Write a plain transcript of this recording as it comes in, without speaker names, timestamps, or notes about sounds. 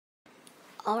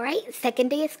Alright, second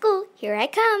day of school. Here I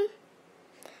come.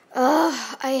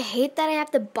 Ugh, I hate that I have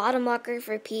the bottom locker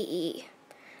for PE.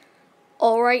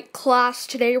 Alright, class,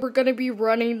 today we're going to be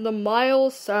running the mile,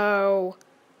 so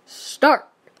start.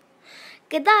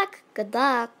 Good luck. Good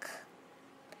luck.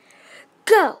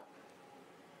 Go.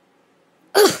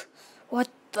 Ugh, what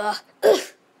the? Ugh.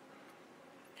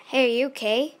 Hey, are you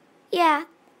okay? Yeah.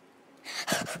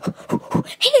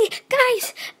 Hey,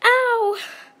 guys! Ow!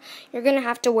 You're gonna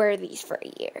have to wear these for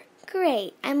a year.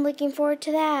 Great, I'm looking forward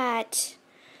to that.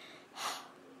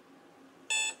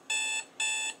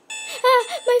 Ah,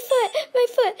 my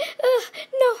foot!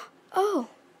 No. Oh,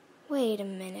 wait a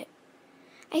minute.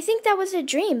 I think that was a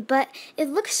dream, but it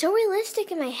looks so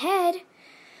realistic in my head.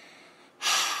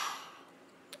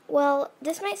 Well,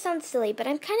 this might sound silly, but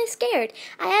I'm kind of scared.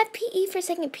 I have PE for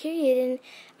second period, and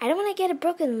I don't want to get a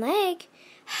broken leg.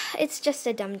 It's just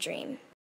a dumb dream.